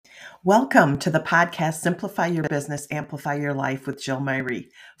Welcome to the podcast Simplify Your Business, Amplify Your Life with Jill Myrie,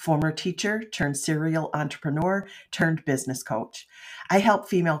 former teacher turned serial entrepreneur turned business coach. I help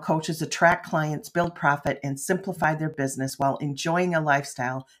female coaches attract clients, build profit, and simplify their business while enjoying a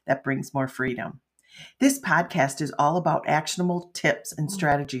lifestyle that brings more freedom. This podcast is all about actionable tips and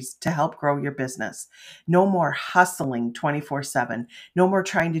strategies to help grow your business. No more hustling 24/7. No more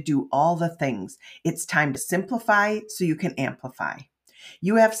trying to do all the things. It's time to simplify so you can amplify.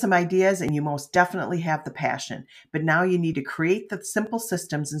 You have some ideas and you most definitely have the passion, but now you need to create the simple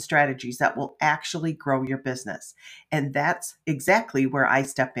systems and strategies that will actually grow your business. And that's exactly where I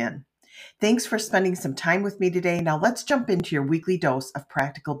step in. Thanks for spending some time with me today. Now let's jump into your weekly dose of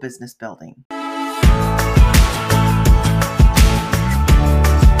practical business building.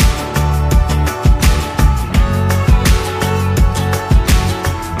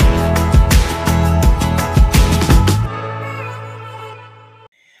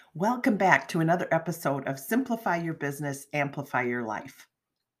 Welcome back to another episode of Simplify Your Business, Amplify Your Life.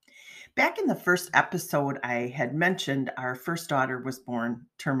 Back in the first episode, I had mentioned our first daughter was born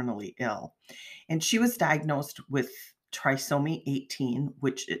terminally ill, and she was diagnosed with trisomy 18,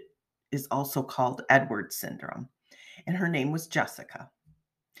 which is also called Edwards syndrome, and her name was Jessica.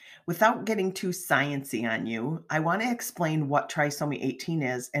 Without getting too sciencey on you, I want to explain what trisomy 18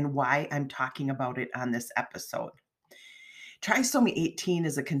 is and why I'm talking about it on this episode. Trisomy 18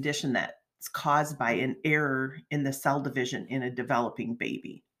 is a condition that's caused by an error in the cell division in a developing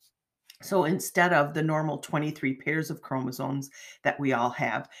baby. So instead of the normal 23 pairs of chromosomes that we all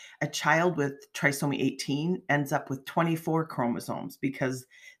have, a child with trisomy 18 ends up with 24 chromosomes because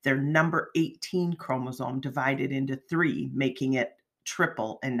their number 18 chromosome divided into 3, making it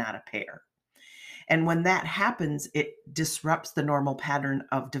triple and not a pair. And when that happens, it disrupts the normal pattern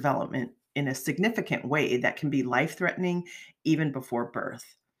of development in a significant way that can be life-threatening even before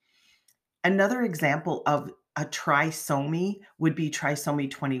birth. Another example of a trisomy would be trisomy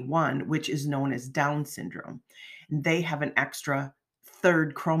 21, which is known as Down syndrome. They have an extra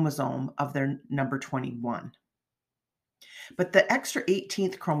third chromosome of their number 21. But the extra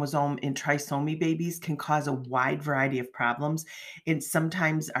 18th chromosome in trisomy babies can cause a wide variety of problems and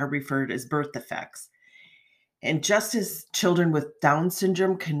sometimes are referred as birth defects. And just as children with Down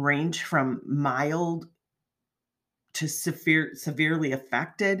syndrome can range from mild to severely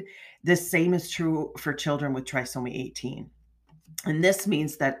affected, the same is true for children with trisomy 18. And this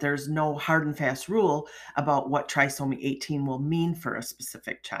means that there's no hard and fast rule about what trisomy 18 will mean for a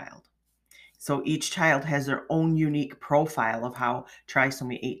specific child. So each child has their own unique profile of how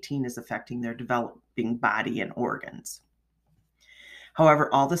trisomy 18 is affecting their developing body and organs.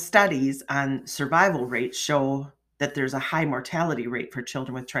 However, all the studies on survival rates show that there's a high mortality rate for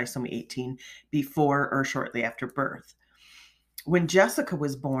children with trisomy 18 before or shortly after birth. When Jessica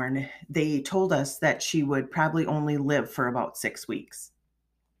was born, they told us that she would probably only live for about 6 weeks.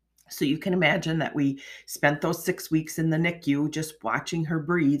 So you can imagine that we spent those 6 weeks in the NICU just watching her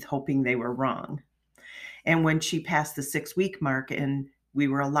breathe, hoping they were wrong. And when she passed the 6-week mark and we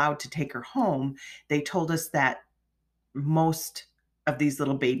were allowed to take her home, they told us that most of these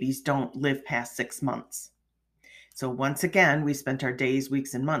little babies don't live past 6 months. So once again, we spent our days,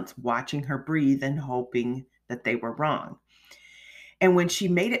 weeks, and months watching her breathe and hoping that they were wrong. And when she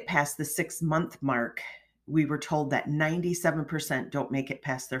made it past the 6-month mark, we were told that 97% don't make it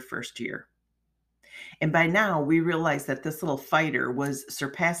past their first year. And by now, we realized that this little fighter was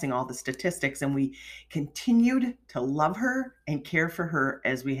surpassing all the statistics, and we continued to love her and care for her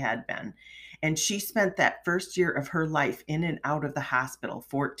as we had been. And she spent that first year of her life in and out of the hospital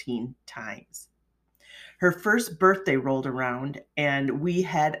 14 times. Her first birthday rolled around, and we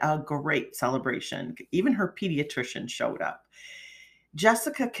had a great celebration. Even her pediatrician showed up.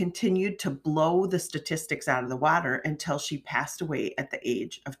 Jessica continued to blow the statistics out of the water until she passed away at the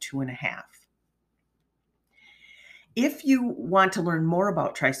age of 2.5. If you want to learn more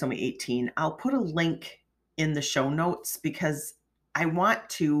about trisomy 18, I'll put a link in the show notes because I want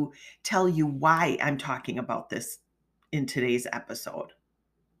to tell you why I'm talking about this in today's episode.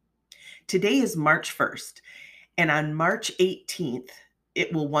 Today is March 1st, and on March 18th,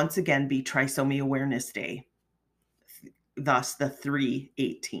 it will once again be Trisomy Awareness Day, thus the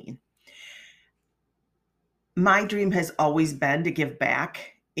 318. My dream has always been to give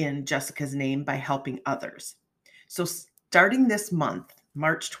back in Jessica's name by helping others. So starting this month,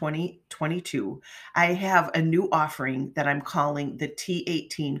 March 2022, I have a new offering that I'm calling the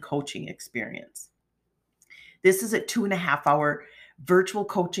T18 Coaching Experience. This is a 2.5-hour virtual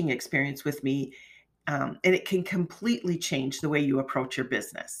coaching experience with me, and it can completely change the way you approach your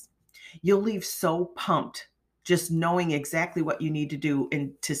business. You'll leave so pumped just knowing exactly what you need to do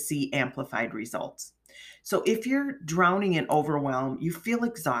and to see amplified results. So if you're drowning in overwhelm, you feel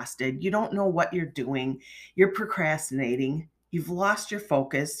exhausted, you don't know what you're doing, you're procrastinating, you've lost your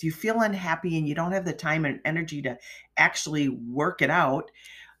focus, you feel unhappy, and you don't have the time and energy to actually work it out,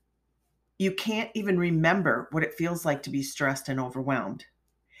 you can't even remember what it feels like to be stressed and overwhelmed,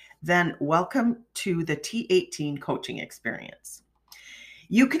 then welcome to the T18 coaching experience.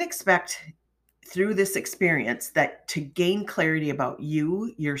 You can expect through this experience that to gain clarity about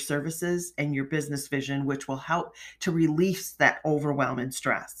you, your services, and your business vision, which will help to release that overwhelm and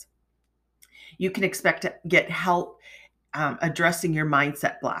stress. You can expect to get help addressing your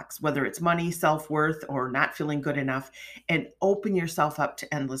mindset blocks, whether it's money, self worth, or not feeling good enough, and open yourself up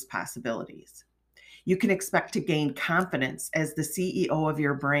to endless possibilities. You can expect to gain confidence as the CEO of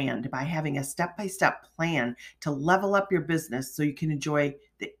your brand by having a step by step plan to level up your business so you can enjoy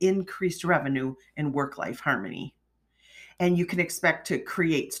the increased revenue and work life harmony. And you can expect to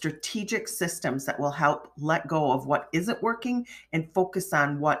create strategic systems that will help let go of what isn't working and focus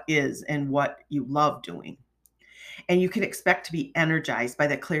on what is and what you love doing. And you can expect to be energized by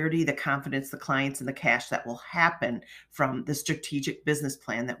the clarity, the confidence, the clients, and the cash that will happen from the strategic business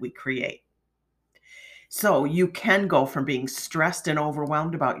plan that we create. So you can go from being stressed and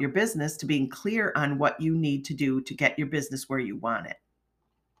overwhelmed about your business to being clear on what you need to do to get your business where you want it.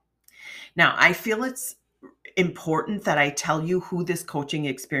 Now, I feel it's important that I tell you who this coaching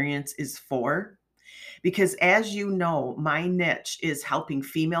experience is for, because as you know, my niche is helping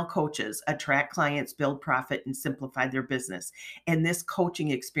female coaches attract clients, build profit, and simplify their business. And this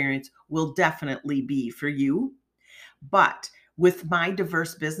coaching experience will definitely be for you. But with my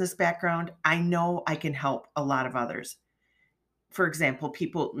diverse business background, I know I can help a lot of others. For example,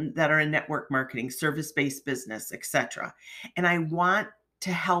 people that are in network marketing, service-based business, etc. And I want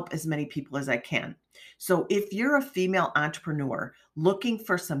to help as many people as I can. So if you're a female entrepreneur looking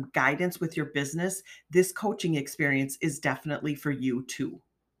for some guidance with your business, this coaching experience is definitely for you too.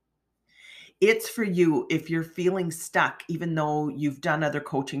 It's for you if you're feeling stuck, even though you've done other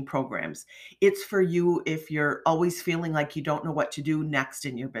coaching programs. It's for you if you're always feeling like you don't know what to do next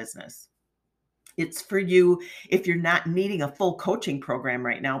in your business. It's for you if you're not needing a full coaching program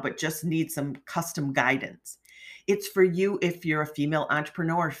right now, but just need some custom guidance. It's for you if you're a female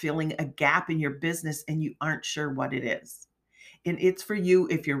entrepreneur feeling a gap in your business and you aren't sure what it is. And it's for you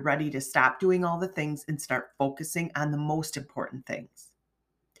if you're ready to stop doing all the things and start focusing on the most important things.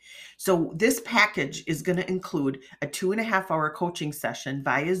 So, this package is going to include a 2.5 hour coaching session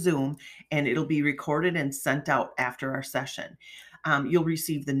via Zoom, and it'll be recorded and sent out after our session. You'll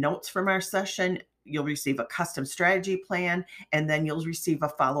receive the notes from our session, you'll receive a custom strategy plan, and then you'll receive a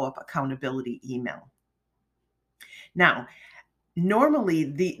follow up accountability email. Now, normally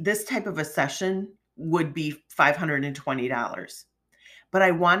this type of a session would be $520, but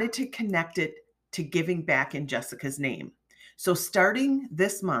I wanted to connect it to giving back in Jessica's name. So starting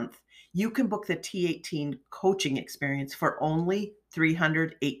this month, you can book the T18 coaching experience for only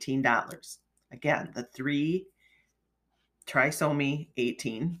 $318. Again, the 3 trisomy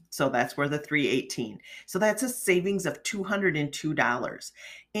 18. So that's where the 318. So that's a savings of $202.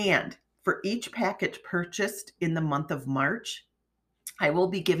 And for each package purchased in the month of March, I will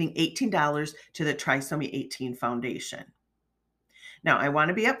be giving $18 to the Trisomy 18 Foundation. Now, I want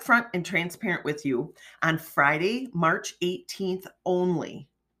to be upfront and transparent with you. On Friday, March 18th only,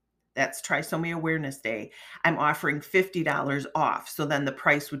 that's Trisomy Awareness Day, I'm offering $50 off. So then the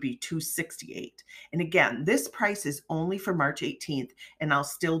price would be $268. And again, this price is only for March 18th, and I'll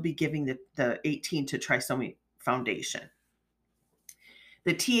still be giving the 18 to Trisomy Foundation.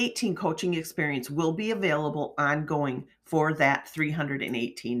 The T18 coaching experience will be available ongoing for that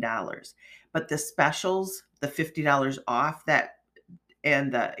 $318. But the specials, the $50 off that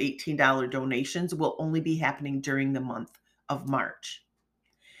and the $18 donations will only be happening during the month of March.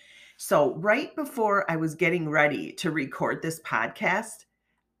 So, right before I was getting ready to record this podcast,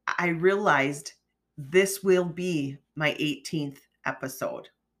 I realized this will be my 18th episode.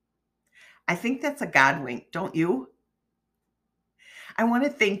 I think that's a God wink, don't you? I want to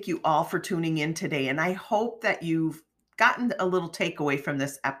thank you all for tuning in today, and I hope that you've gotten a little takeaway from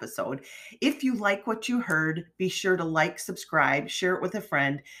this episode. If you like what you heard, be sure to like, subscribe, share it with a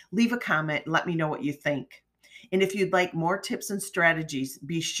friend, leave a comment, let me know what you think. And if you'd like more tips and strategies,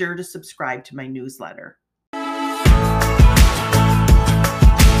 be sure to subscribe to my newsletter.